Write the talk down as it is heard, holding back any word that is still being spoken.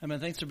Amen.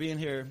 Thanks for being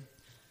here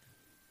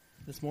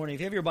this morning.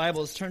 If you have your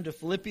Bibles, turn to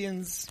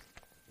Philippians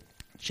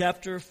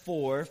chapter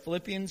 4.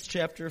 Philippians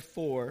chapter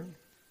 4.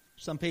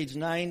 It's on page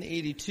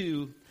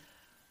 982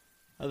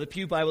 of the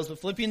Pew Bibles. But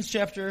Philippians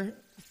chapter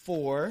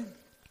 4.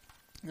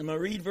 I'm going to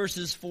read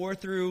verses 4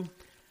 through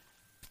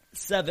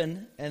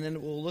 7, and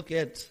then we'll look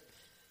at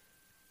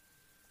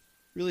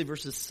really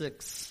verses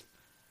 6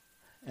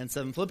 and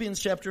 7. Philippians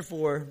chapter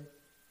 4,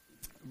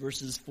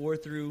 verses 4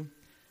 through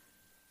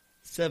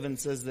 7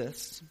 says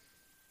this.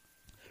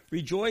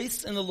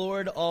 Rejoice in the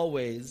Lord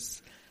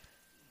always.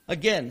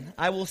 Again,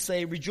 I will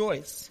say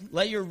rejoice.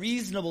 Let your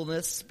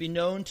reasonableness be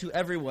known to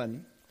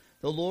everyone.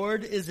 The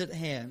Lord is at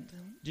hand.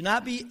 Do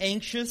not be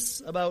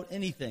anxious about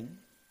anything,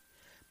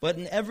 but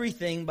in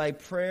everything by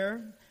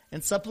prayer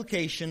and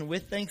supplication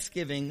with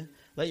thanksgiving,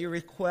 let your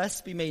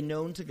requests be made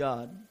known to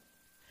God.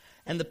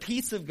 And the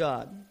peace of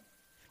God,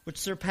 which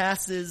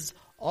surpasses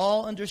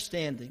all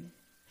understanding,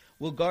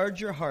 will guard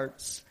your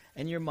hearts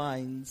and your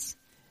minds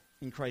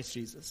in Christ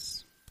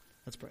Jesus.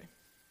 Let's pray.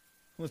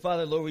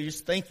 Father, Lord, we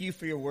just thank you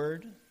for your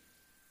word.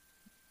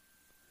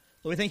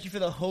 Lord, we thank you for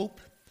the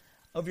hope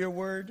of your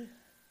word.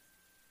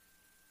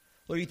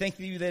 Lord, we thank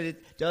you that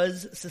it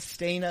does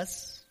sustain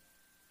us.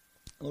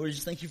 Lord, we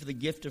just thank you for the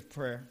gift of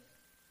prayer.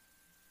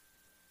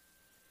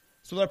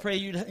 So Lord, I pray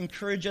you'd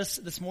encourage us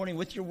this morning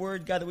with your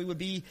word, God, that we would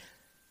be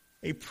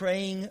a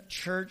praying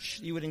church.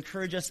 You would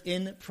encourage us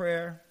in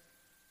prayer.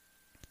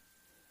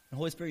 And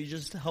Holy Spirit, you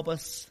just help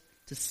us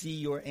to see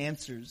your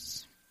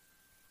answers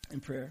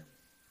in prayer.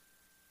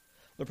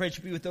 Lord, I pray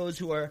to be with those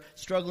who are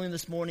struggling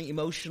this morning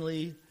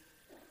emotionally,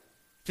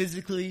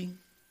 physically,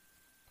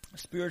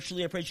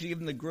 spiritually. I pray to give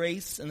them the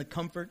grace and the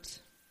comfort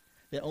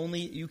that only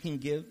you can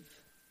give.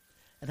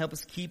 And help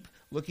us keep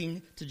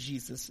looking to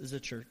Jesus as a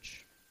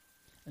church.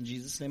 In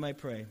Jesus' name I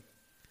pray.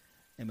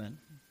 Amen.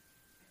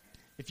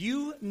 If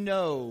you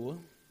know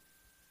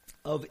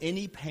of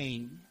any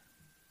pain,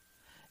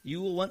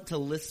 you will want to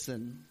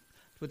listen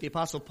to what the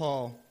Apostle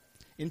Paul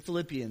in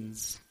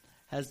Philippians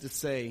has to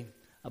say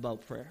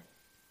about prayer.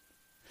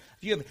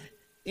 If you have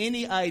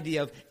any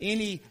idea of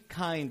any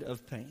kind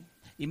of pain,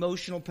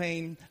 emotional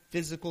pain,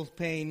 physical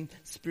pain,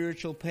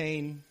 spiritual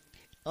pain,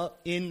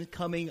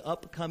 incoming,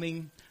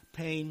 upcoming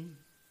pain,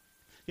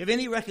 if you have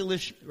any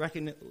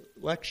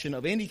recollection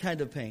of any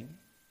kind of pain,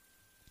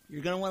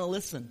 you're going to want to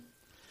listen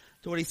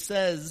to what he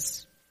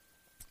says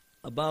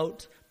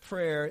about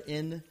prayer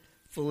in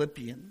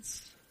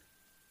Philippians.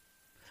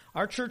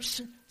 Our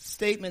church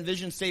statement,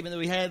 vision statement that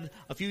we had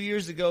a few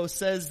years ago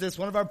says this.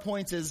 One of our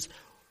points is,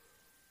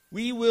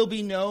 we will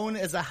be known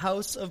as a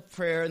house of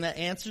prayer, and that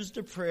answers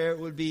to prayer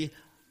would be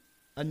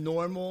a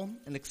normal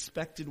and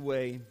expected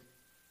way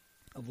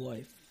of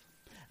life.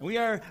 And we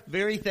are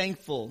very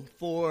thankful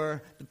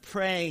for the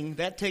praying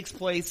that takes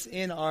place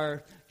in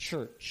our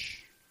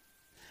church.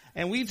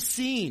 And we've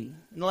seen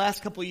in the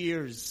last couple of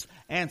years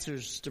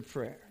answers to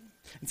prayer.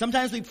 And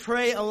sometimes we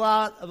pray a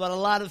lot about a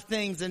lot of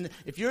things, and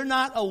if you're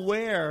not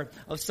aware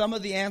of some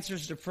of the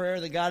answers to prayer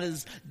that God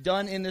has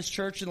done in this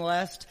church in the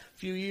last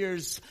few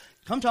years,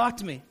 come talk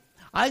to me.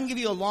 I can give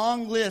you a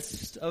long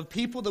list of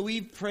people that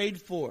we've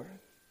prayed for,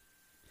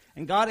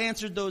 and God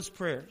answered those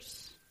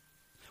prayers.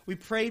 We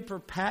prayed for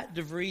Pat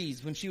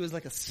DeVries when she was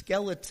like a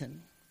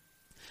skeleton,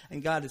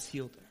 and God has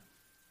healed her.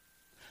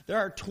 There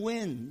are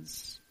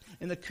twins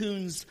in the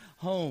Coons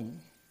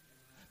home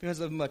because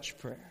of much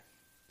prayer.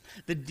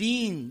 The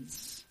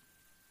Deans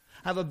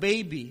have a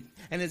baby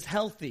and is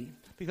healthy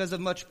because of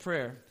much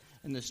prayer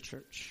in this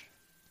church.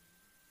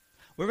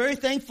 We're very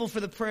thankful for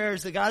the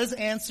prayers that God has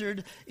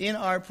answered in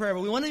our prayer.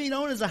 But we want to be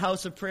known as a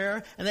house of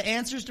prayer, and the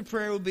answers to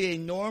prayer will be a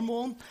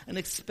normal and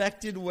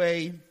expected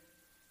way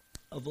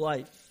of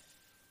life.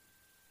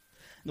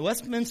 The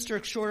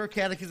Westminster Shorter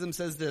Catechism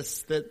says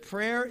this, that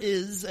prayer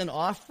is an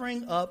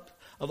offering up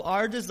of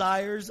our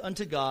desires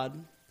unto God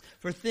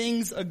for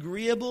things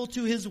agreeable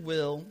to his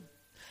will,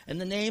 in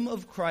the name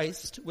of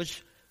Christ,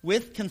 which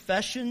with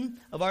confession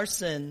of our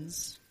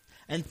sins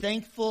and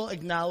thankful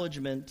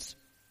acknowledgement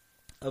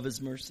of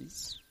his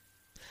mercies.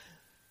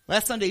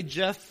 Last Sunday,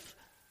 Jeff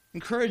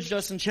encouraged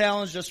us and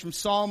challenged us from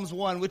Psalms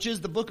 1, which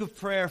is the book of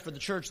prayer for the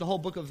church, the whole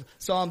book of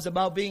Psalms,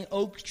 about being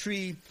oak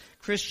tree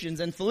Christians.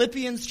 And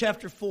Philippians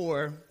chapter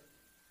 4,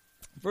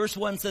 verse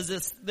 1 says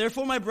this,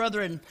 Therefore, my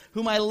brethren,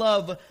 whom I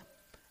love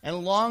and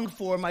long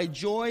for, my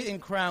joy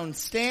and crown,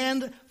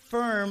 stand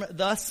firm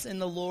thus in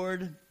the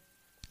Lord,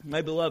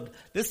 my beloved.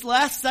 This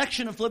last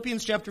section of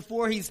Philippians chapter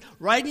 4, he's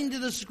writing to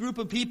this group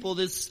of people,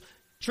 this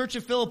church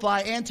of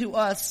Philippi, and to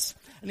us.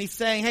 And he's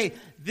saying, hey,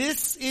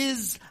 this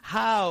is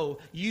how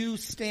you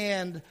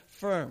stand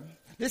firm.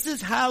 This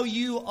is how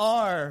you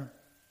are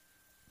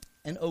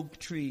an oak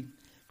tree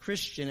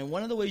Christian. And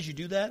one of the ways you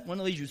do that, one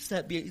of the ways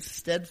you be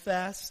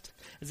steadfast,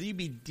 is that you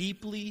be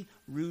deeply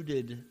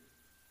rooted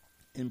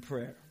in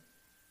prayer.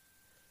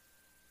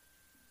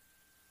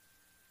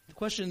 The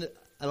question that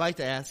I like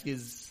to ask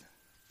is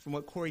from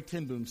what Corrie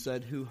ten Boom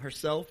said, who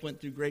herself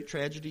went through great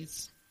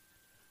tragedies,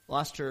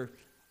 lost her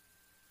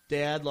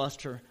dad,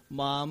 lost her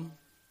mom,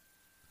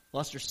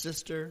 lost her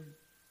sister,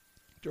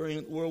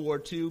 during World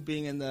War II,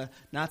 being in the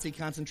Nazi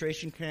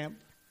concentration camp.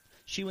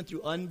 She went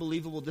through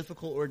unbelievable,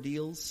 difficult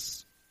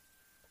ordeals.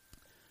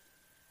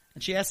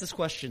 And she asked this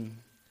question: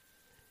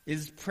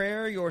 is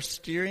prayer your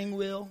steering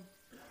wheel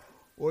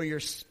or your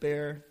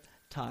spare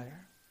tire?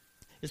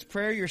 Is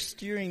prayer your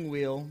steering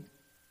wheel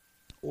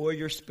or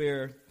your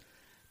spare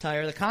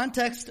tire? The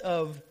context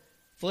of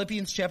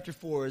Philippians chapter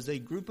 4 is a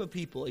group of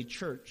people, a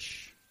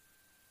church,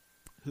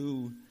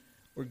 who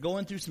were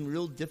going through some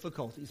real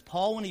difficulties.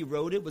 Paul, when he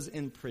wrote it, was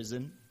in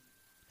prison.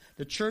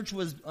 The church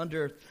was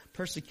under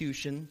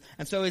persecution.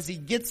 And so as he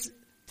gets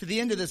to the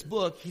end of this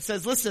book, he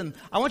says, listen,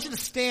 I want you to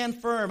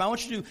stand firm. I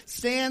want you to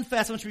stand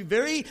fast. I want you to be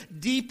very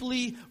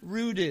deeply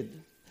rooted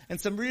in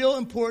some real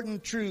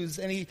important truths.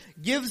 And he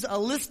gives a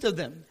list of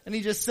them. And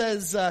he just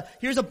says,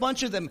 here's a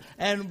bunch of them.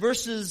 And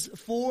verses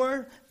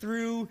 4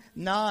 through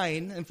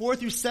 9, and 4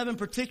 through 7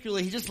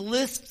 particularly, he just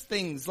lists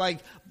things like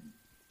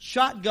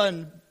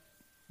shotgun,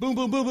 boom,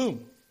 boom, boom,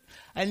 boom.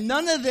 And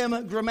none of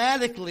them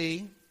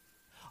grammatically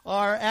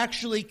are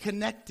actually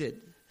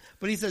connected.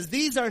 But he says,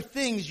 these are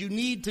things you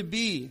need to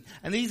be,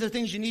 and these are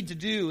things you need to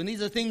do, and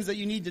these are things that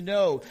you need to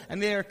know,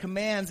 and they are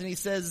commands. And he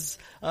says,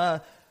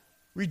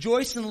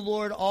 rejoice in the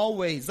Lord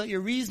always. Let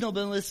your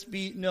reasonableness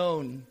be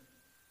known.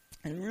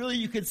 And really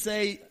you could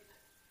say,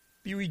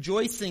 be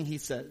rejoicing, he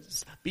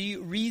says. Be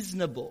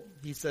reasonable,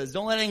 he says.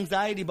 Don't let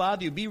anxiety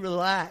bother you. Be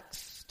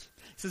relaxed.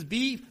 He says,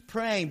 be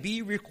praying,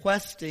 be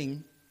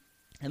requesting.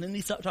 And then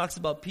he talks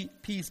about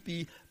peace,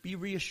 be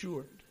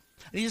reassured.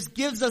 And he just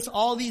gives us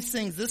all these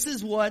things. This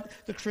is what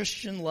the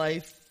Christian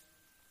life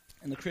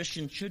and the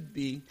Christian should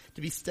be,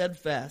 to be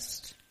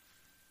steadfast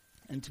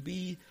and to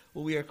be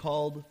what we are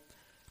called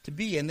to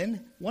be. And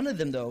then one of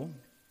them, though,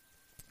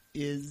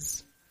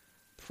 is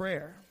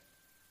prayer.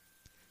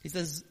 He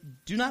says,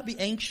 do not be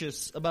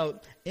anxious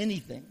about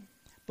anything,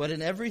 but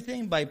in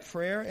everything by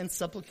prayer and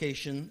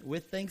supplication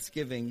with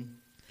thanksgiving,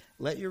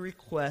 let your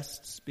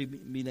requests be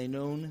made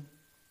known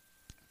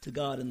to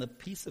God, and the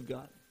peace of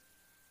God,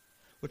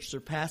 which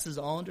surpasses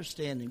all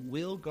understanding,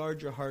 will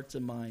guard your hearts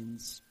and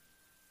minds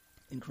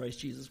in Christ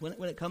Jesus. When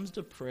it comes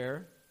to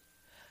prayer,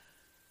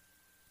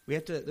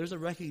 there's a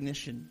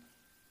recognition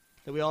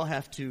that we all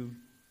have to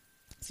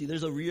see.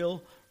 There's a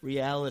real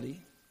reality.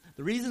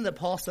 The reason that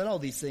Paul said all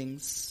these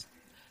things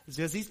is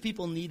because these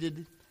people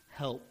needed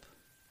help,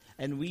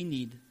 and we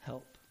need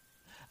help.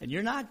 And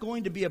you're not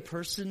going to be a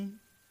person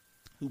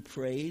who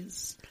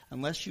prays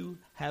unless you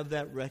have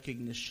that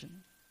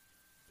recognition.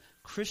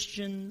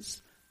 Christians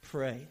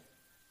pray.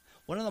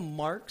 One of the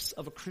marks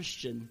of a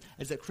Christian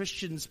is that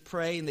Christians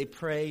pray, and they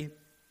pray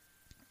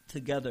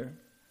together.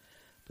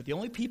 But the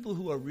only people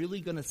who are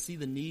really going to see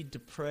the need to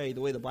pray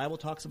the way the Bible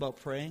talks about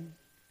praying,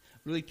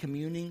 really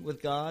communing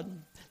with God,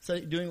 so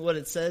doing what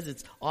it says,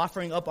 it's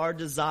offering up our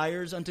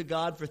desires unto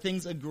God for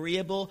things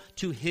agreeable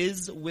to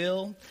His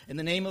will in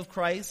the name of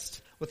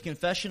Christ, with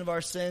confession of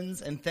our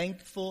sins and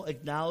thankful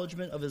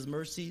acknowledgement of His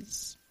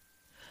mercies,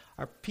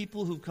 are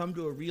people who've come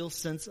to a real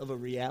sense of a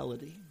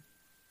reality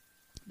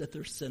that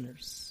they're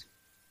sinners.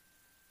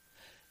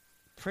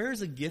 Prayer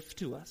is a gift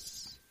to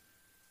us.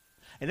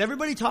 And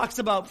everybody talks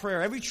about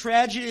prayer. Every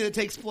tragedy that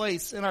takes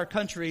place in our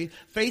country,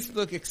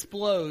 Facebook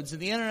explodes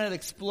and the internet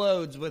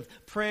explodes with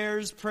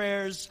prayers,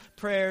 prayers,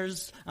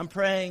 prayers. I'm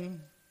praying.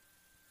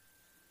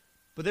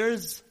 But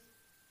there's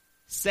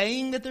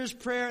saying that there's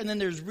prayer, and then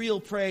there's real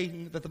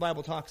praying that the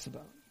Bible talks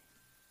about.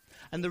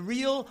 And the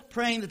real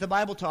praying that the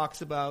Bible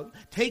talks about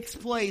takes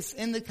place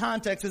in the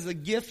context as a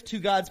gift to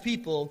God's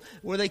people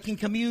where they can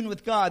commune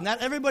with God.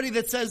 Not everybody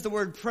that says the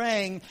word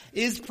praying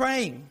is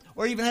praying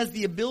or even has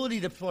the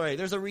ability to pray.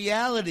 There's a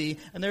reality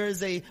and there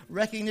is a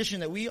recognition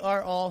that we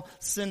are all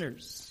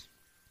sinners.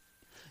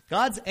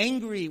 God's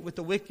angry with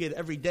the wicked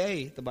every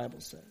day, the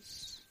Bible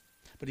says.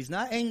 But He's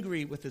not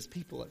angry with His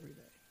people every day.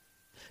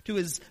 To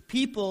His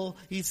people,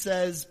 He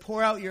says,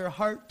 pour out your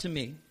heart to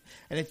me.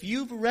 And if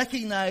you've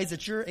recognized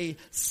that you're a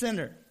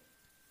sinner,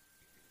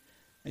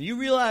 and you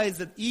realize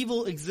that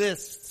evil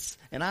exists,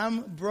 and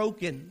I'm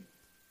broken,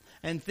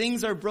 and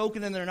things are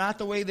broken and they're not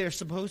the way they're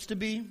supposed to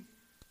be,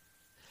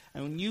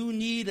 and you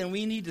need and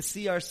we need to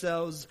see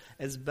ourselves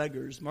as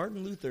beggars.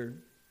 Martin Luther,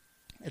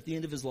 at the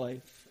end of his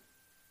life,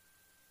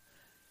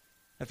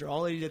 after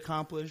all that he'd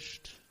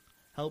accomplished,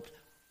 helped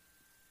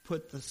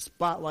put the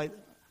spotlight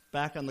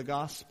back on the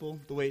gospel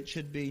the way it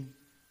should be,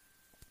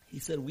 he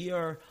said, we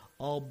are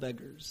all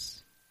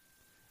beggars.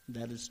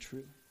 That is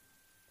true.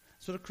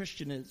 That's what a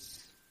Christian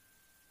is.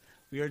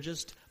 We are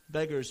just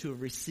beggars who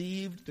have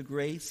received the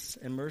grace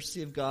and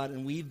mercy of God,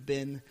 and we've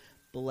been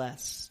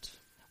blessed.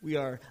 We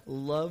are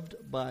loved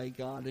by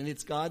God, and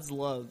it's God's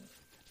love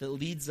that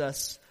leads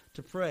us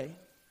to pray.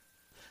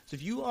 So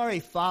if you are a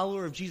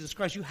follower of Jesus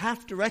Christ, you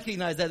have to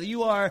recognize that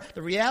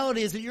the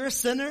reality is that you're a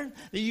sinner,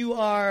 that you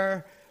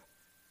are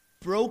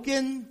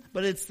broken,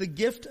 but it's the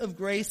gift of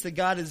grace that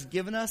God has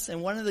given us.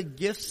 And one of the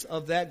gifts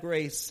of that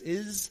grace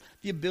is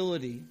the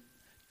ability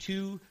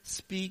to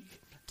speak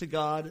to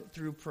God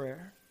through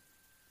prayer.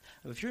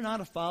 If you're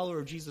not a follower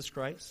of Jesus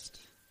Christ,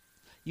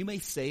 you may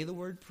say the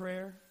word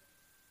prayer.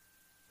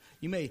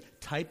 You may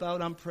type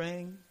out, I'm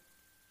praying.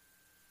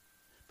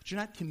 but you're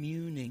not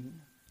communing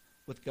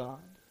with God.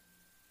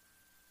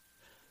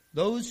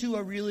 Those who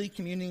are really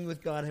communing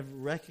with God have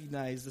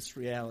recognized this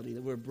reality,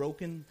 that we're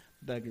broken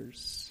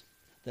beggars,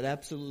 that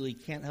absolutely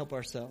can't help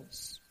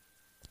ourselves,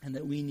 and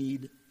that we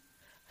need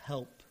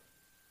help.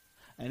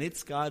 And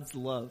it's God's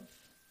love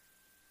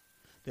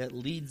that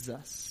leads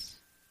us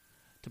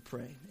to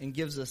pray and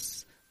gives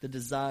us the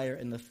desire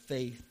and the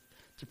faith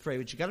to pray.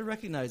 But you got to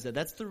recognize that.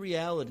 That's the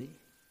reality.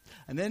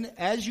 And then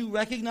as you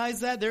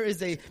recognize that, there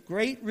is a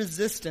great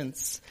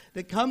resistance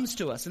that comes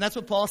to us. And that's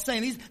what Paul's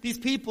saying. These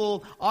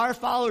people are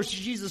followers of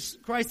Jesus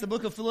Christ. The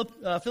book of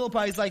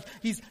Philippi is like,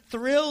 he's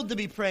thrilled to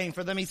be praying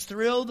for them. He's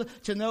thrilled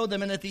to know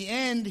them. And at the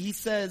end, he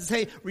says,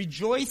 hey,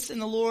 rejoice in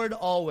the Lord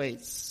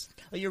always.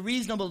 Let your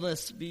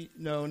reasonableness be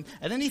known.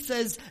 And then he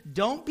says,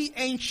 don't be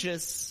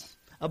anxious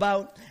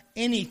about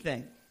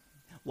anything.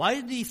 Why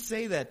did he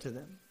say that to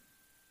them?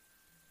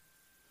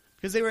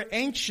 Because they were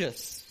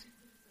anxious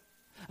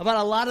about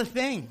a lot of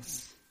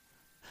things.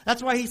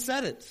 That's why he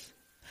said it.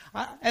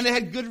 And they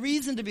had good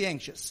reason to be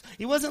anxious.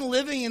 He wasn't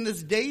living in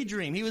this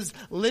daydream. He was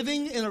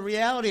living in a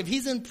reality of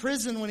he's in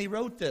prison when he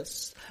wrote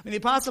this. I mean, the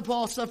Apostle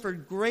Paul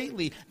suffered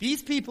greatly.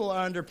 These people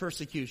are under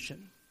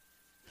persecution.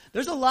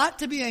 There's a lot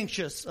to be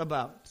anxious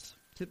about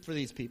for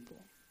these people.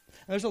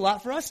 And there's a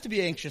lot for us to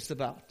be anxious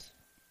about.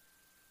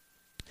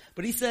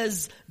 But he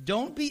says,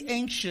 don't be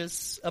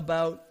anxious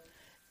about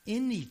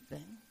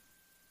anything.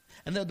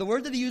 And the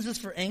word that he uses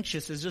for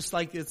anxious is just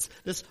like it's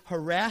this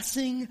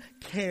harassing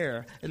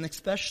care, and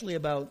especially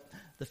about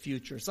the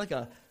future. It's like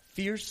a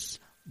fierce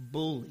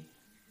bully,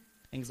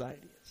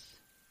 anxiety is.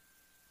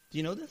 Do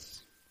you know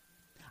this?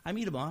 I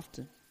meet him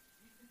often.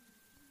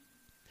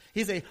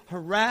 He's a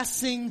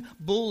harassing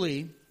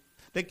bully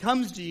that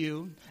comes to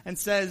you and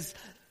says,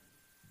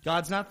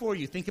 God's not for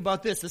you. Think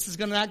about this. This is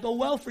going to not go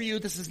well for you.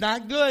 This is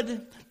not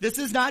good. This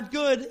is not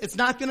good. It's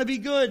not going to be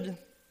good.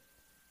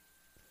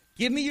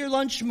 Give me your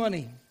lunch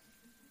money.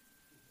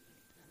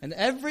 And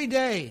every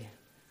day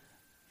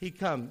he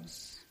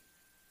comes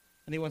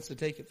and he wants to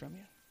take it from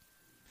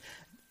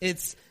you.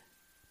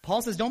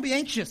 Paul says, don't be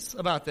anxious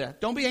about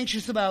that. Don't be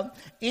anxious about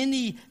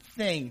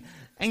anything.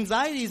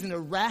 Anxiety is an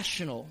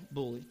irrational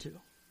bully too.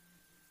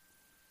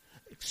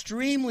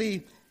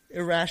 Extremely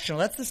irrational.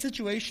 That's the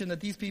situation that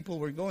these people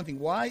were going through.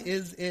 Why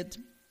is it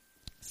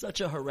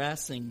such a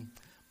harassing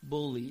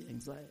bully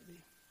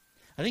anxiety?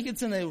 I think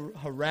it's a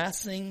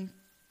harassing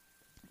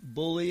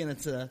bully,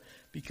 and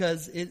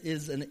because it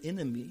is an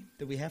enemy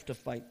that we have to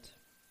fight.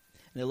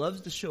 And it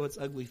loves to show its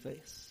ugly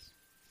face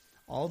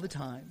all the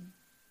time.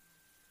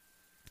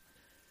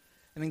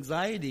 And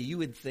anxiety, you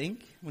would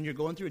think, when you're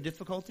going through a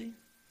difficulty, you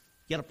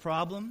got a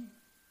problem,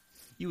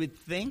 you would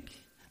think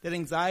that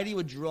anxiety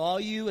would draw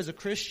you as a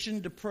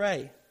Christian to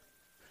pray.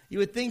 You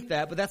would think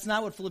that, but that's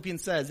not what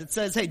Philippians says. It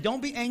says, hey,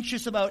 don't be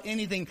anxious about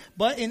anything,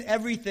 but in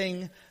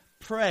everything,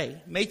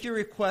 pray. Make your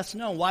requests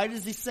known. Why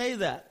does he say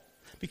that?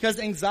 Because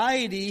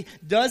anxiety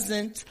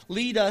doesn't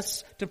lead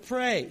us to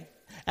pray.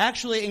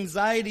 Actually,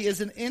 anxiety is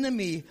an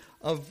enemy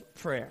of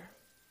prayer.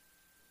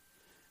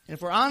 And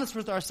if we're honest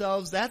with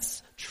ourselves,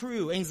 that's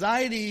true.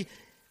 Anxiety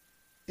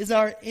is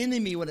our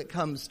enemy when it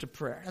comes to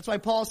prayer. That's why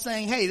Paul's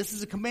saying, hey, this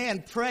is a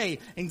command, pray.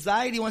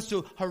 Anxiety wants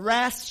to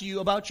harass you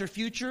about your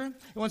future.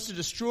 It wants to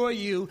destroy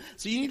you.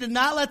 So you need to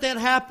not let that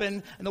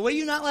happen. And the way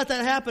you not let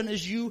that happen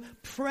is you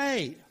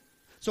pray.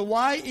 So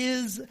why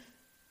is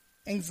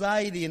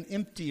anxiety an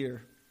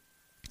emptier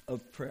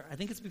of prayer? I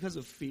think it's because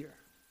of fear.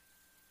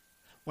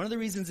 One of the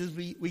reasons is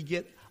we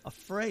get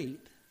afraid.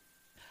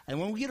 And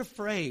when we get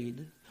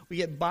afraid, we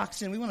get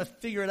boxed in. We want to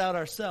figure it out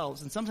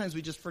ourselves. And sometimes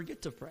we just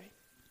forget to pray.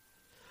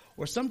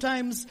 Or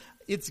sometimes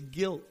it's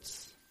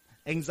guilt.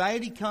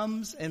 Anxiety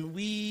comes and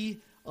we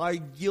are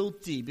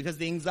guilty because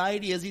the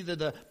anxiety is either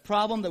the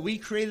problem that we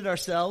created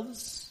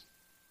ourselves,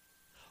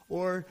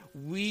 or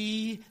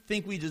we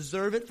think we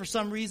deserve it for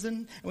some reason,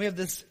 and we have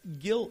this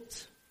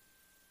guilt.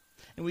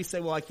 And we say,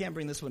 well, I can't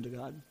bring this one to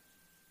God.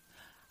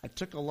 I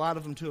took a lot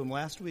of them to him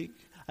last week.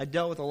 I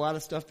dealt with a lot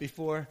of stuff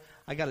before.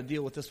 I got to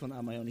deal with this one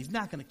on my own. He's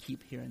not going to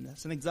keep hearing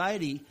this. And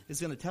anxiety is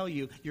going to tell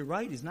you, you're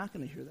right, he's not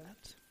going to hear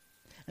that.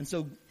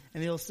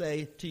 And he'll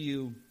say to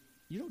you,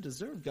 you don't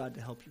deserve God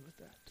to help you with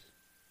that.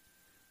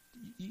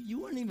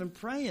 You weren't even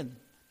praying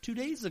 2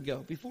 days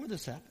ago before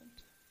this happened.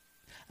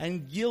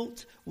 And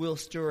guilt will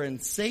stir, and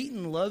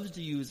Satan loves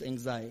to use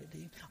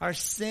anxiety. Our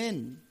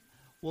sin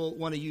will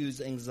want to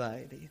use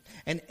anxiety.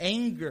 And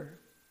anger.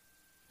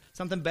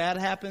 Something bad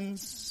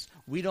happens,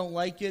 we don't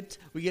like it,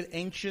 we get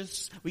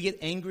anxious, we get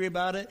angry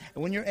about it.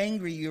 And when you're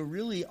angry, you're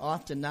really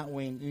often not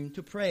wanting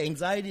to pray.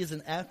 Anxiety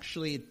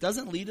it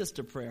doesn't lead us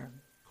to prayer,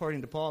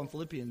 according to Paul in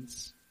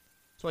Philippians.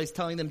 That's why he's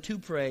telling them to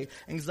pray.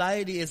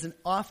 Anxiety is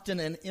often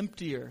an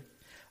emptier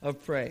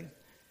of prayer.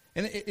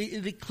 And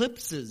it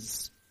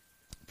eclipses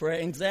prayer.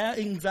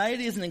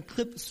 Anxiety is an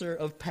eclipser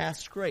of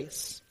past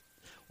grace.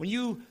 When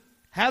you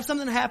have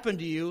something happen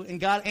to you and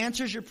God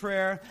answers your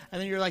prayer,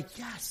 and then you're like,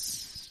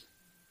 yes,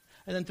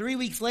 And then 3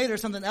 weeks later,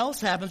 something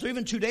else happens, or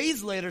even 2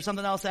 days later,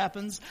 something else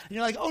happens. And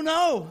you're like, oh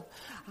no,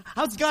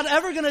 how's God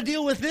ever going to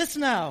deal with this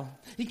now?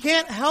 He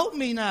can't help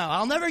me now.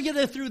 I'll never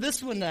get through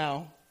this one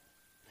now.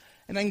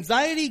 And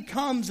anxiety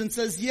comes and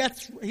says,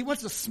 yes, he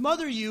wants to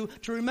smother you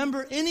to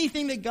remember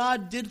anything that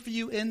God did for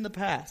you in the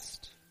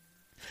past.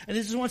 And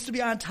he just wants to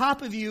be on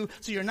top of you,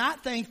 so you're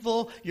not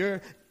thankful,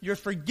 you're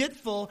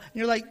forgetful, and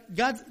you're like,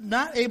 God's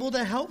not able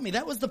to help me.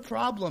 That was the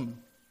problem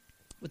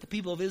with the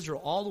people of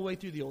Israel all the way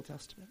through the Old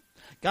Testament.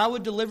 God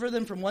would deliver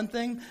them from one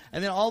thing,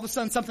 and then all of a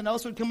sudden something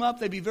else would come up.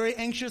 They'd be very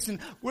anxious, and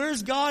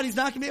where's God? He's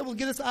not going to be able to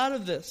get us out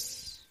of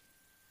this.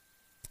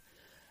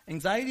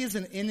 Anxiety is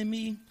an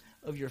enemy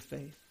of your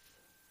faith.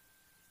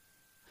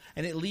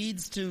 And it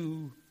leads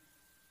to,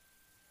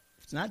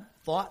 it's not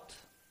thought,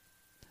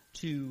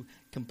 to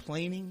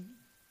complaining,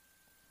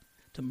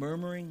 to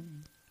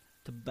murmuring,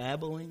 to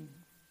babbling.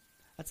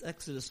 That's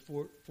Exodus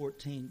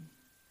 14.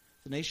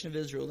 The nation of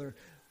Israel,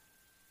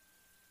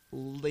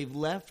 they've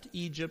left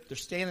Egypt. They're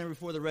standing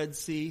before the Red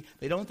Sea.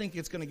 They don't think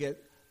it's going to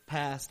get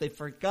past. They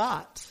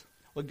forgot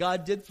what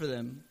God did for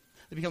them.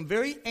 They become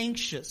very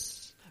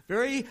anxious,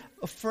 very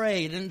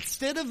afraid. And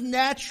instead of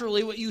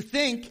naturally what you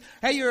think,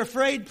 hey, you're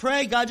afraid,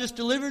 pray, God just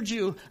delivered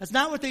you. That's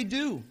not what they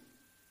do.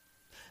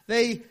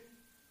 They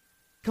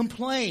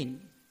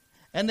complain,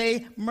 and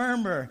they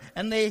murmur,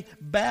 and they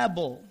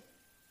babble.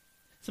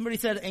 Somebody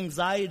said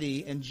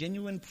anxiety and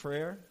genuine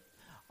prayer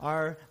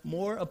are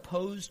more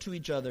opposed to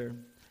each other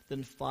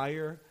than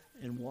fire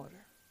and water.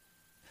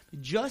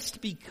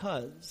 Just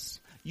because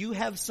you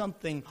have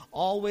something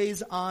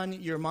always on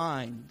your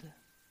mind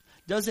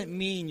doesn't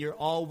mean you're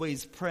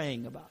always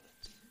praying about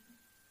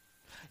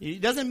it.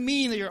 It doesn't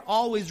mean that you're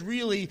always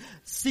really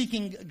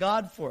seeking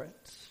God for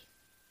it.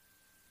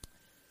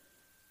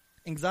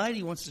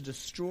 Anxiety wants to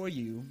destroy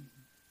you,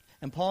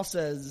 and Paul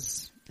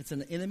says it's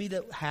an enemy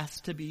that has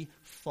to be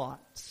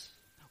fought.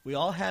 We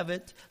all have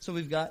it, so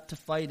we've got to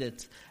fight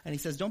it. And he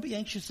says, don't be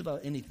anxious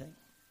about anything.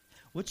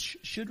 Which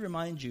should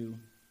remind you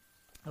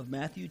of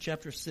Matthew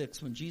chapter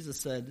 6, when Jesus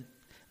said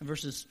in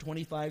verses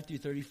 25 through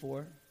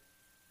 34,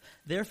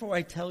 therefore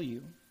I tell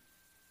you,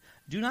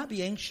 do not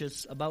be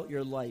anxious about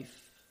your life,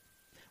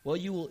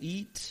 what you will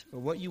eat or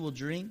what you will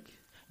drink,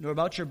 nor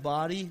about your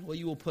body, what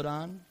you will put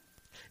on.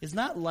 Is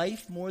not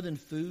life more than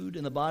food,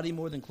 and the body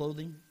more than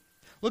clothing?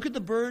 Look at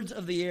the birds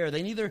of the air.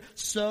 They neither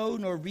sow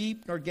nor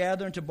reap nor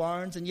gather into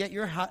barns, and yet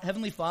your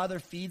heavenly Father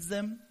feeds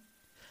them.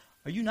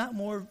 Are you not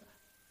more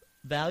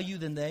value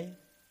than they?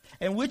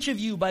 And which of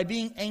you, by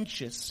being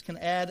anxious, can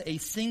add a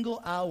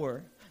single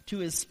hour to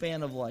his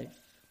span of life?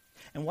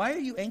 And why are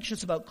you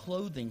anxious about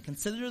clothing?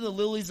 Consider the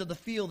lilies of the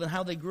field and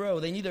how they grow.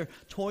 They neither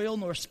toil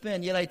nor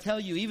spin. Yet I tell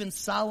you, even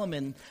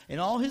Solomon in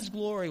all his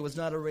glory was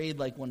not arrayed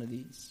like one of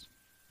these.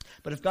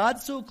 But if God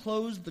so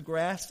clothes the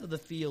grass of the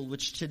field,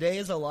 which today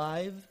is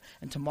alive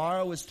and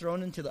tomorrow is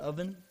thrown into the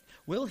oven,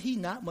 will he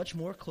not much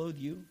more clothe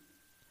you,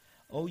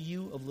 O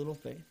you of little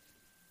faith?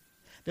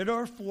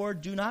 Therefore,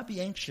 do not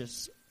be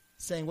anxious,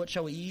 saying, what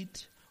shall we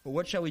eat, or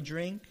what shall we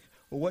drink,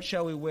 or what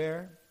shall we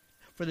wear?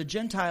 For the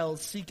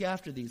Gentiles seek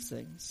after these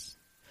things.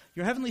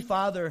 Your heavenly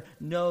Father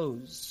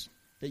knows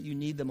that you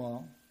need them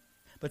all.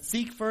 But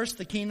seek first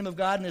the kingdom of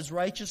God and his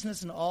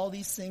righteousness, and all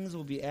these things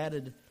will be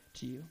added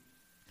to you.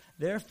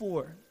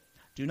 Therefore,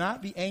 do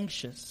not be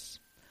anxious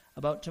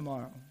about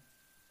tomorrow,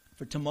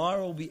 for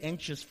tomorrow will be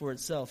anxious for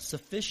itself.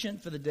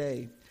 Sufficient for the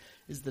day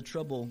is the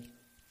trouble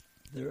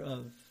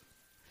thereof.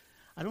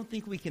 I don't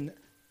think we can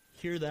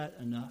hear that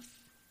enough.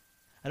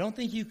 I don't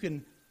think you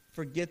can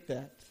forget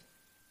that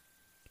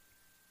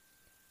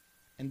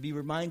and be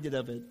reminded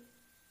of it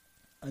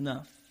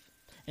enough.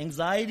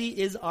 Anxiety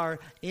is our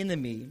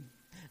enemy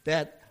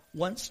that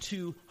wants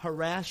to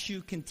harass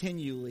you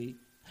continually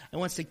and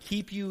wants to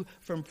keep you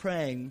from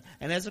praying.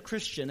 And as a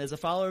Christian, as a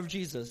follower of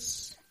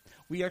Jesus,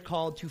 we are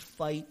called to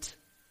fight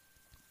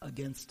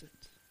against it.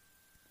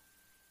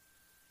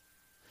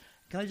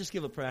 Can I just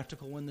give a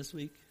practical one this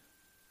week?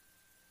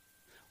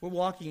 We're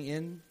walking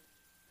in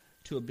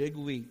to a big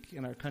week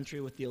in our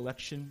country with the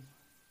election.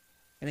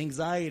 And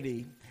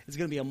anxiety is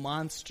going to be a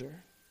monster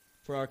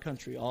for our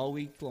country all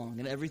week long,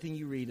 and everything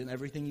you read and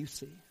everything you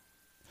see.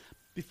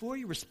 Before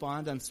you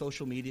respond on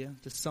social media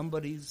to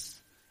somebody's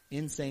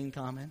insane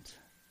comment,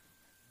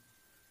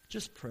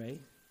 just pray.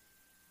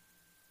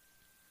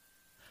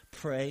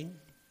 Pray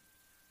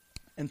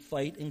and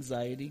fight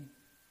anxiety.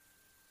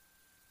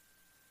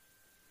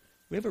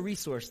 We have a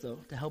resource, though,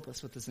 to help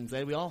us with this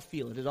anxiety. We all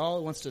feel it. It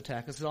all wants to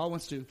attack us. It all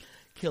wants to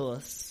kill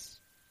us.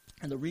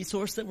 And the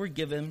resource that we're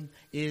given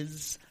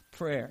is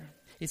prayer.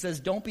 He says,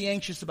 don't be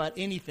anxious about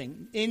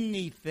anything.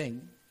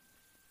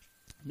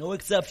 No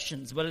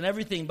exceptions, but in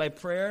everything by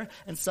prayer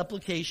and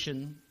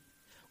supplication,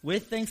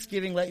 with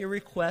thanksgiving, let your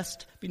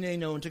request be made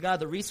known to God.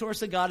 The resource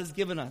that God has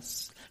given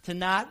us to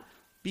not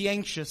be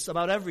anxious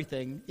about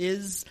everything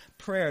is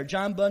prayer.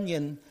 John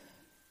Bunyan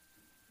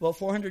well,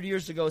 400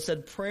 years ago,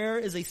 said prayer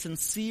is a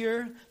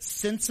sincere,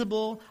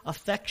 sensible,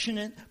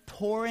 affectionate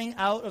pouring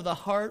out of the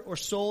heart or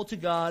soul to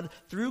God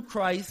through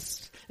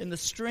Christ in the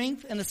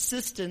strength and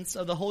assistance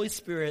of the Holy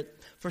Spirit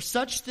for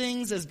such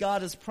things as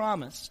God has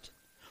promised,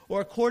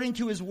 or according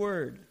to his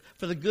word,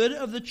 for the good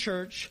of the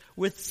church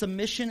with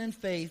submission and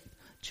faith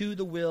to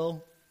the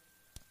will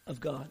of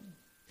God.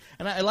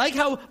 And I like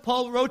how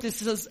Paul wrote this.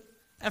 He says,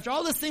 after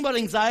all this thing about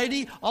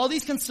anxiety, all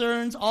these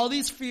concerns, all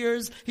these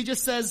fears, he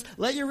just says,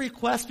 let your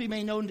requests be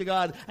made known to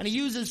God. And he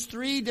uses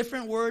 3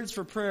 different words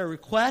for prayer: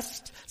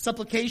 request,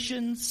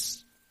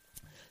 supplications,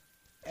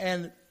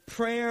 and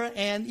prayer,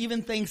 and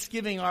even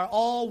thanksgiving are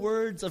all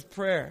words of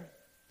prayer.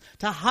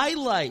 To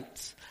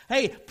highlight,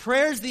 hey,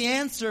 prayer's the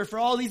answer for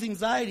all these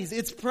anxieties.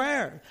 It's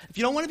prayer. If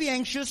you don't want to be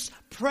anxious,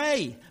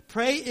 pray.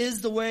 Pray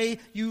is the way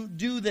you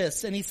do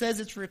this. And he says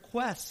it's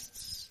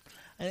requests.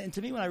 And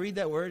to me, when I read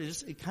that word,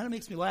 it kind of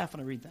makes me laugh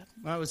when I read that.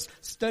 When I was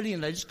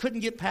studying it, I just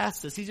couldn't get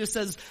past this. He just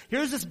says,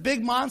 here's this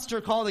big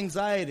monster called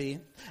anxiety.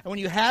 And when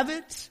you have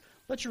it,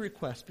 let your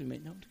request be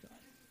made known to God.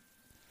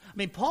 I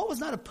mean, Paul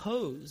was not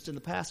opposed in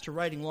the past to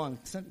writing long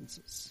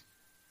sentences.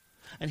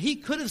 And he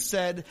could have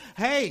said,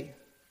 hey,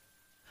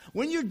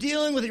 when you're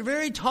dealing with a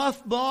very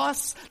tough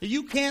boss that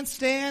you can't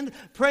stand,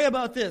 pray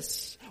about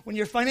this. When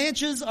your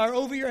finances are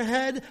over your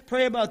head,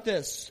 pray about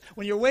this.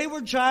 When your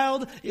wayward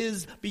child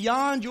is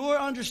beyond your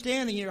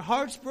understanding, your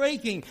heart's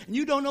breaking, and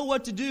you don't know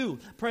what to do,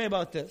 pray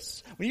about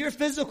this. When your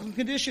physical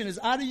condition is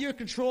out of your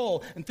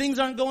control and things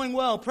aren't going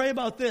well, pray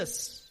about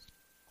this.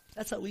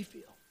 That's how we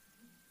feel.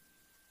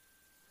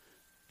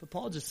 But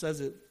Paul just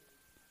says it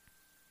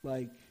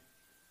like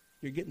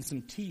you're getting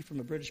some tea from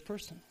a British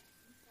person.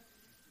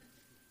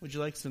 Would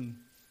you like some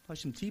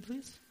tea,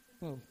 please?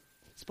 Well,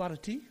 spot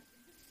of tea?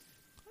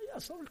 Oh,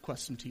 yes, I'll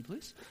request some tea,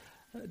 please.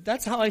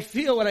 That's how I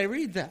feel when I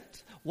read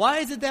that. Why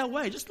is it that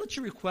way? Just let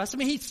your request. I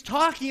mean, he's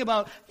talking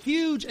about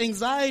huge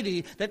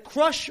anxiety that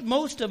crush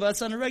most of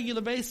us on a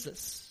regular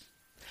basis.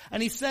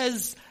 And he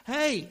says,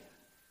 hey,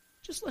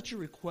 just let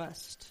your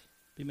request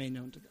be made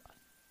known to God.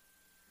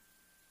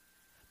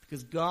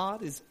 Because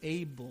God is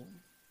able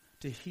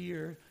to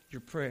hear your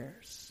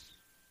prayers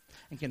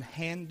and can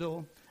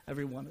handle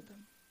every one of them.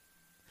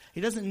 He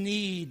doesn't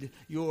need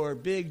your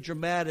big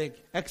dramatic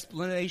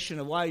explanation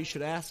of why you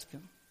should ask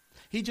him.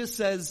 He just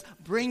says,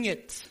 bring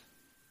it.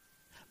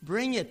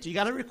 Bring it. You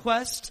got a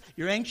request,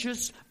 you're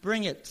anxious,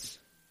 bring it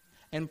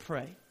and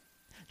pray.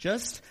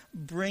 Just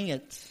bring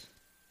it.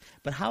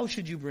 But how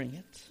should you bring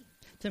it?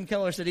 Tim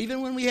Keller said,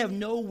 even when we have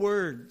no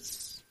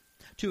words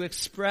to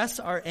express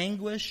our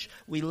anguish,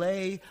 we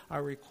lay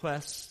our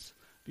requests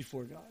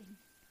before God.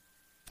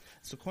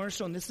 So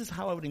Cornerstone, this is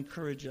how I would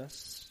encourage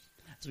us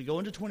as we go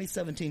into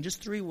 2017,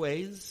 just 3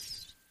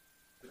 ways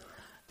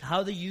to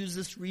how to use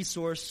this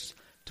resource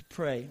to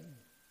pray.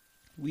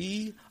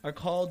 We are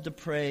called to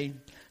pray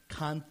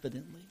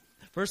confidently.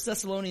 1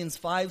 Thessalonians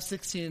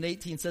 5:16 and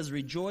 18 says,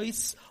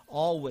 rejoice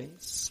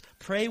always.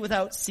 Pray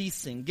without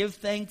ceasing. Give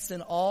thanks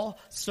in all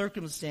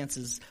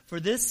circumstances. For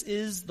this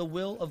is the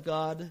will of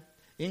God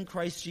in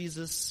Christ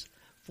Jesus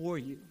for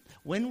you.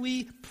 When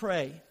we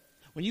pray,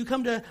 when you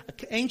come to an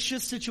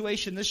anxious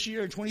situation this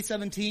year in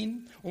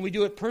 2017, when we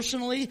do it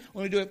personally,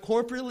 when we do it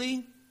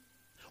corporately,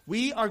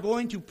 we are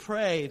going to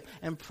pray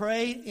and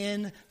pray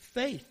in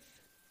faith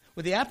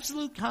with the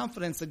absolute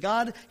confidence that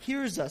God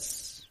hears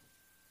us.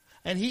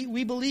 And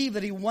we believe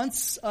that he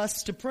wants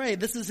us to pray.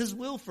 This is his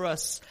will for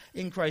us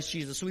in Christ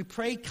Jesus. So we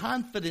pray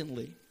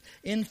confidently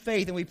in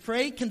faith, and we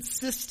pray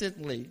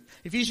consistently.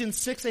 Ephesians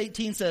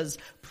 6:18 says,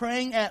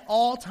 praying at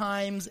all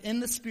times in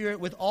the Spirit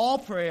with all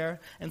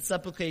prayer and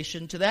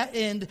supplication. To that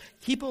end,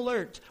 keep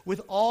alert with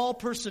all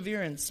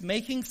perseverance,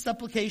 making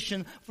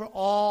supplication for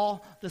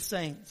all the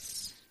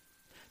saints.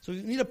 So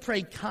we need to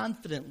pray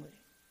confidently.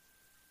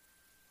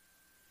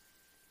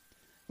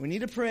 We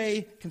need to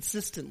pray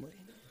consistently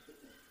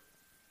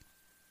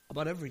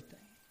about everything,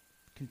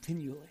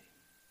 continually.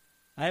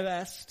 I've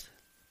asked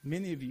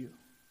many of you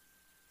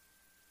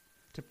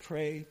to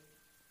pray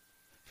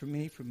for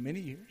me for many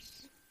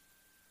years,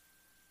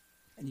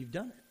 and you've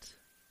done it.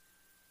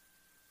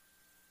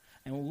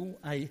 And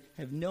I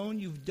have known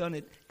you've done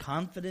it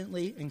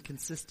confidently and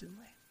consistently.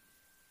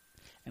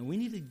 And we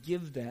need to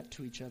give that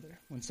to each other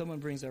when someone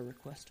brings our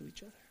request to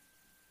each other.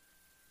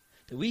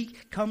 That we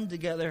come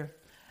together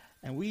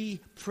and we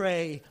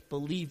pray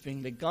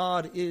believing that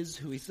God is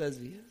who he says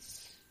he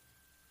is.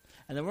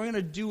 And then we're going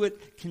to do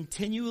it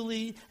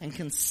continually and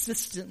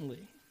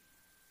consistently.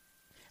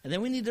 And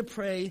then we need to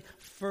pray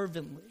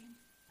fervently.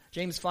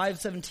 James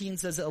 5:17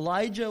 says,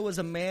 Elijah was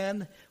a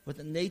man with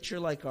a nature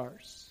like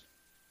ours.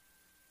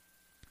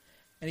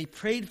 And he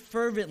prayed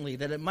fervently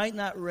that it might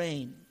not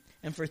rain.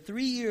 And for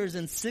 3 years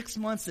and 6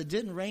 months it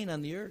didn't rain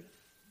on the earth.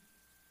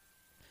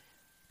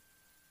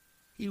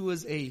 He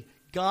was a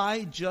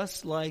guy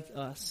just like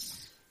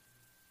us.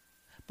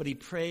 But he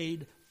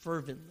prayed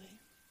fervently.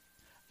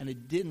 And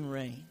it didn't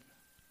rain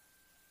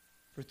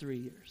for 3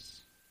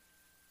 years.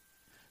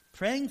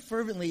 Praying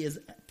fervently is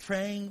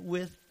praying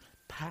with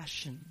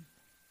passion.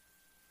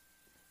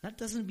 That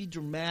doesn't be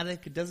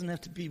dramatic. It doesn't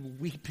have to be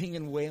weeping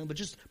and wailing, but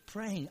just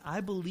praying.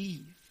 I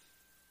believe.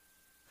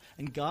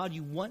 And God,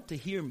 you want to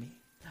hear me.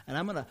 And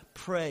I'm going to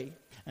pray.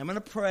 I'm going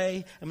to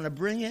pray. I'm going to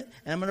bring it.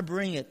 And I'm going to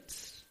bring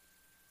it.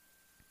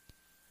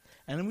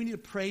 And then we need to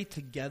pray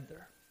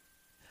together.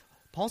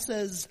 Paul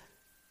says,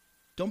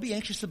 don't be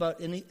anxious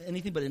about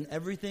anything, but in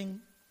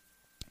everything,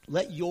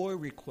 let your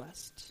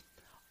request.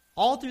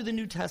 All through the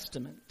New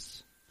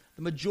Testament,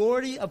 the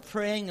majority of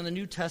praying in the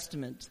New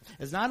Testament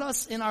is not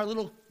us in our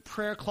little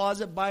prayer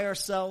closet by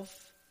ourselves,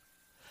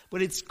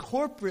 but it's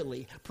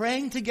corporately,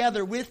 praying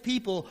together with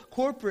people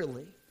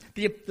corporately.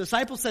 The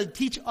disciples said,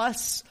 teach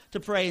us to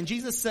pray. And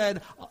Jesus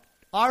said,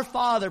 our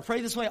Father,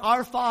 pray this way,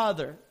 our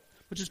Father,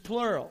 which is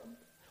plural,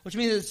 which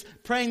means it's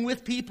praying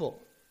with people.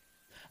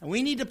 And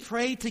we need to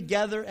pray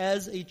together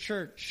as a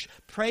church.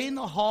 Pray in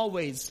the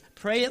hallways.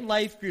 Pray at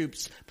life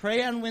groups.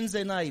 Pray on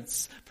Wednesday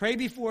nights. Pray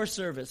before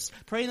service.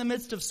 Pray in the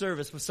midst of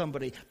service with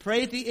somebody.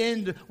 Pray at the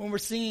end when we're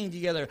singing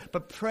together.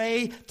 But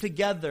pray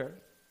together.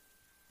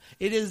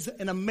 It is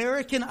an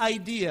American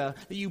idea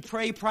that you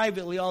pray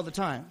privately all the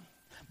time.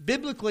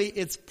 Biblically,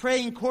 it's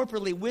praying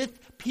corporately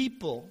with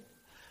people.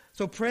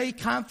 So pray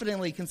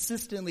confidently,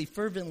 consistently,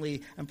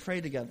 fervently, and pray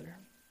together.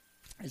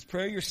 Is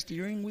prayer your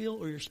steering wheel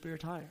or your spare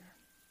tire?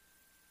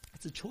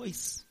 It's a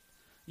choice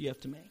you have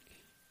to make.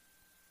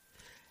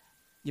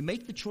 You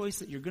make the choice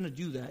that you're going to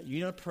do that.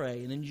 You're going to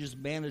pray, and then you just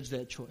manage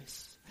that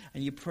choice.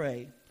 And you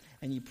pray,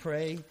 and you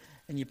pray,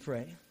 and you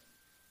pray.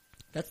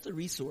 That's the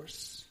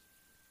resource.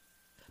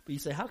 But you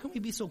say, how can we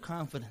be so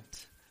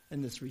confident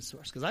in this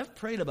resource? Because I've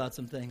prayed about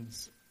some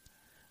things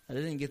that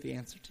I didn't get the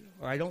answer to,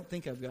 or I don't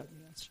think I've gotten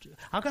the answer to.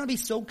 How can I be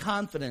so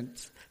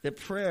confident that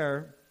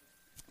prayer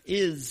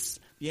is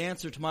the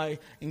answer to my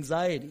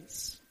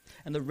anxieties?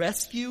 And the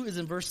rescue is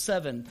in verse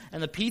 7.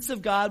 And the peace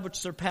of God, which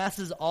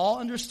surpasses all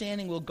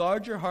understanding, will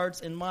guard your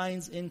hearts and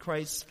minds in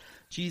Christ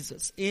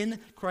Jesus. In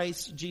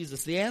Christ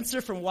Jesus. The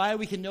answer from why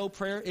we can know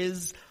prayer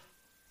is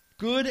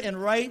good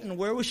and right and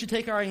where we should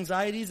take our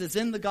anxieties is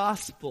in the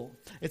gospel.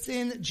 It's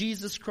in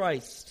Jesus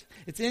Christ.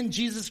 It's in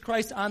Jesus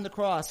Christ on the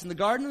cross. In the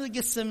Garden of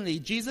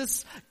Gethsemane,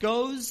 Jesus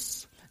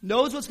goes,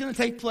 knows what's going to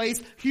take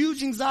place,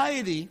 huge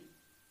anxiety.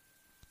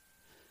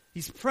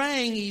 He's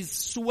praying, he's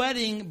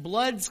sweating,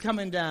 blood's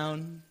coming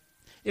down.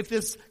 If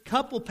this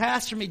cup will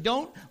pass from me,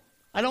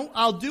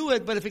 I'll do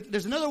it, but if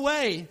there's another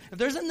way,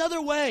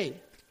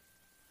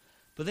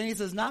 But then he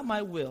says, not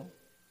my will,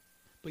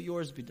 but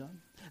yours be done.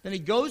 Then he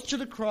goes to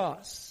the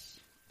cross,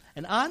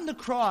 and on the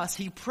cross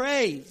he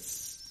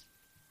prays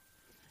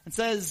and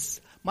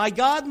says, my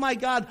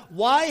God,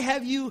 why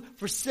have you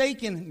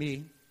forsaken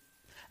me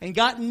and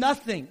got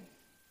nothing?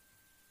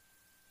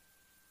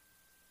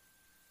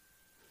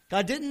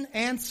 God didn't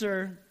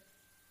answer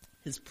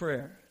his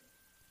prayer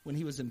when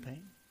he was in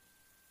pain.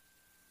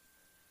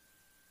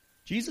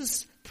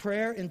 Jesus'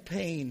 prayer in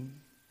pain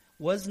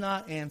was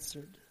not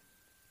answered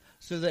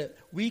so that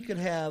we could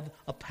have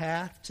a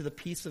path to the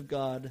peace of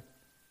God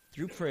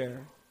through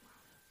prayer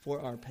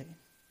for our pain.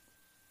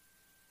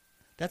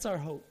 That's our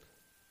hope.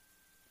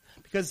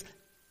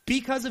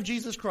 Because of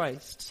Jesus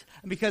Christ,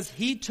 and because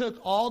he took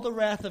all the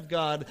wrath of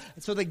God,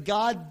 so that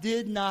God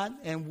did not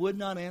and would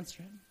not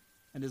answer him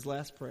in his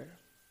last prayer.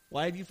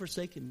 Why have you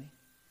forsaken me?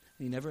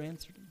 And he never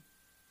answered him.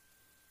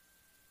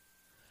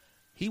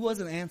 He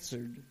wasn't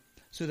answered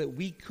so that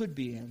we could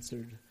be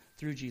answered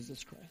through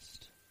Jesus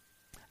Christ.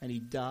 And he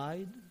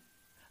died,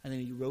 and then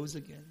he rose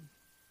again.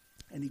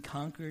 And he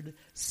conquered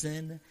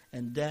sin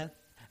and death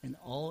and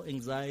all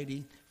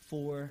anxiety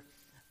for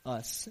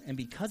us. And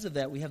because of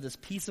that, we have this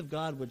peace of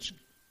God which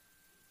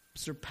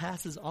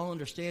surpasses all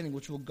understanding,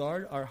 which will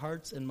guard our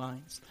hearts and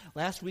minds.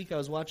 Last week I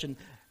was watching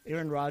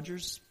Aaron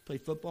Rodgers play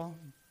football.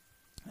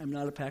 I'm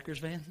not a Packers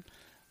fan,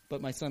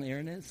 but my son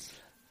Aaron is.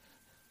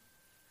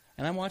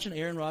 And I'm watching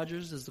Aaron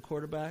Rodgers as the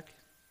quarterback.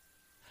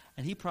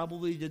 And he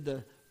probably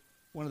did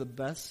one of the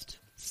best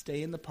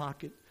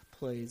stay-in-the-pocket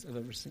plays I've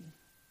ever seen.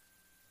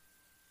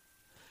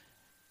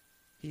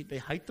 They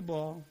hike the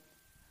ball.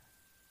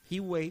 He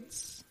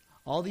waits.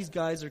 All these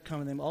guys are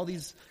coming to him. All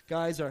these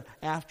guys are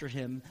after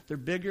him. They're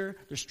bigger.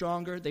 They're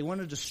stronger. They want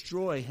to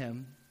destroy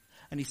him.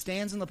 And he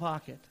stands in the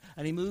pocket.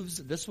 And he moves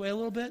this way a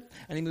little bit.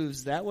 And he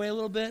moves that way a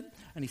little bit.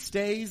 And he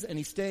stays, and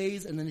he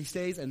stays, and then he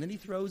stays. And then he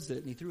throws it,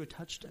 and he threw a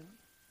touchdown.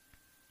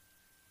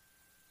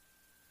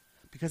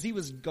 Because he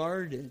was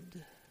guarded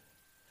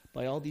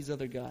by all these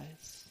other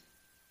guys.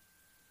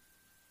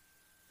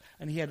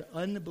 And he had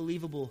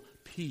unbelievable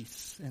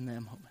peace in that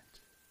moment.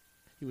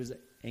 He was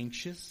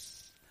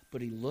anxious, but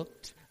he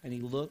looked and he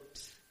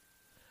looked.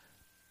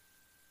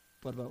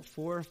 But about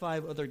 4 or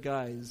 5 other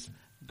guys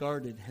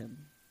guarded him,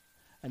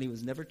 and he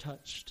was never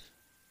touched.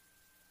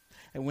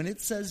 And when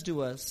it says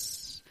to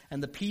us,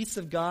 and the peace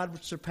of God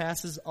which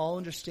surpasses all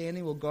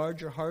understanding will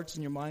guard your hearts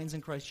and your minds in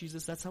Christ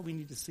Jesus, that's how we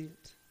need to see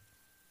it.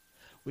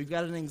 We've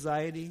got an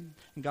anxiety,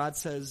 and God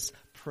says,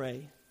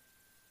 pray.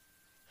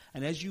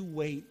 And as you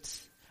wait,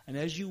 and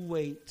as you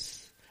wait,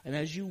 and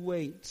as you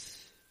wait,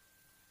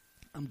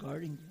 I'm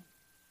guarding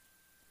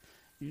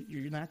you.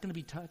 You're not going to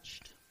be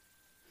touched.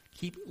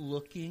 Keep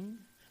looking.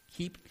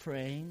 Keep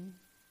praying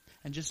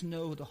and just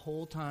know the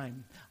whole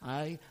time,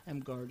 I am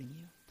guarding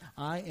you.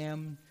 I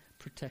am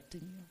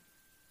protecting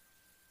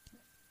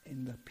you.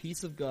 And the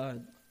peace of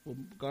God will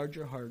guard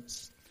your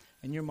hearts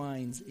and your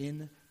minds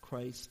in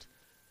Christ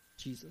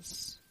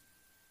Jesus.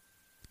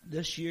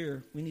 This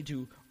year, we need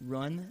to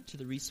run to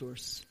the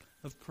resource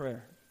of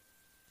prayer.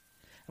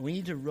 And we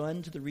need to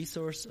run to the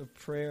resource of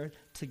prayer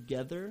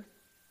together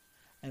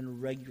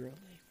and regularly.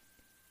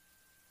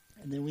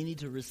 And then we need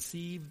to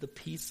receive the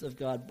peace of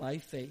God by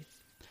faith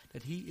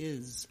that he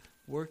is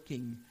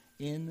working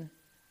in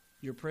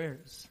your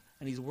prayers.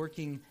 And he's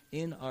working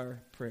in our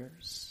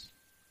prayers.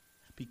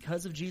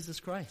 Because of Jesus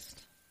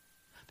Christ.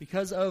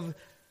 Because of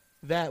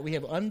that, we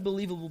have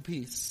unbelievable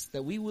peace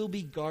that we will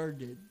be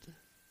guarded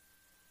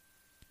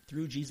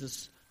through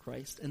Jesus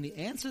Christ. And the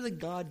answer that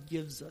God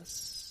gives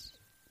us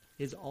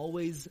is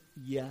always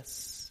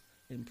yes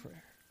in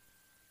prayer.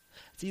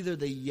 It's either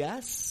the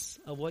yes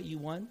of what you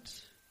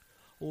want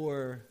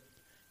or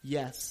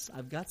yes,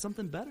 I've got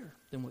something better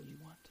than what you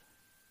want.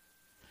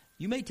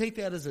 You may take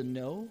that as a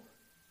no,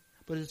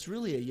 but it's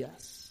really a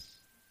yes.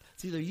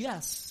 It's either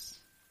yes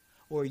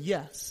or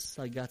yes,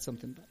 I got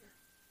something better.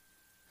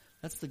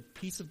 That's the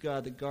peace of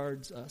God that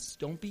guards us.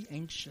 Don't be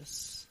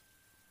anxious.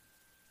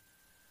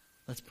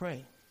 Let's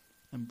pray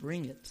and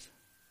bring it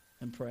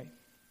and pray.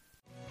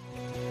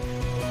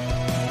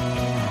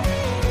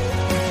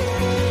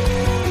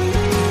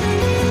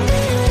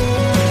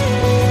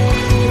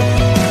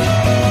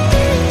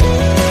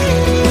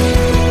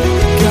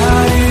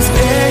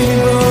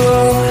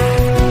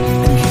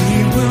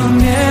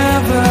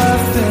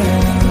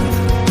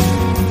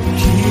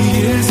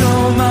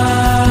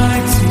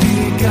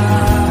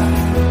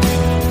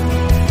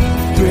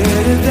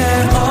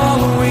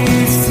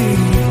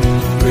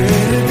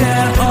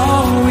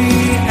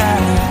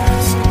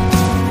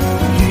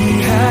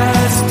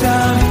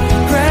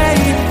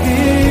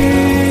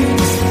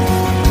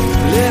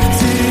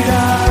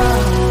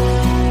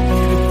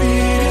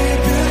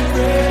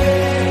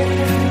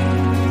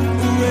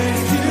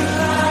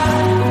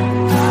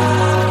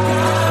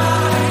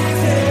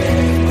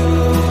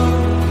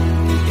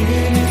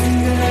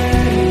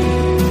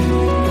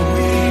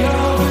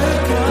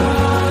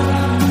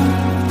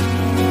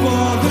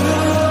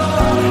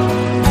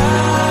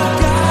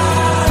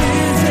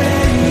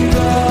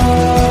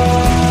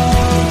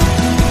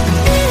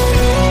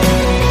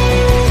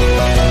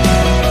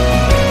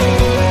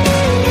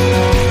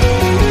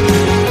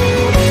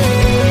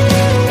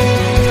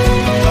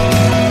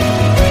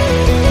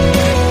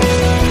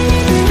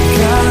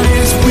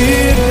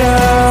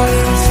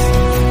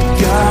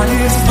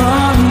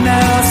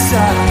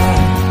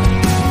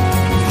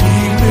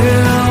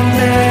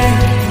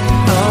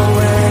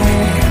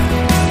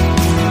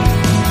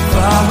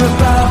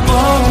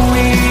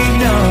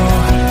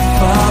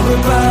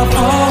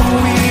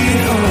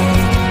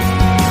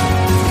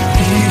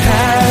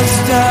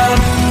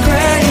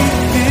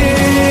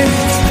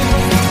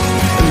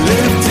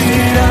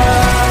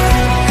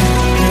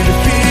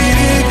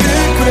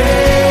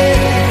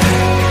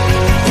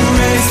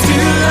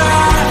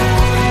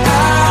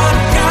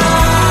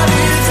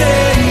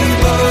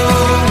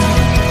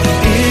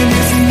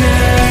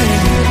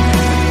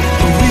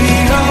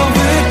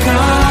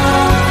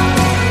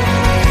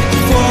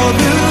 For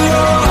the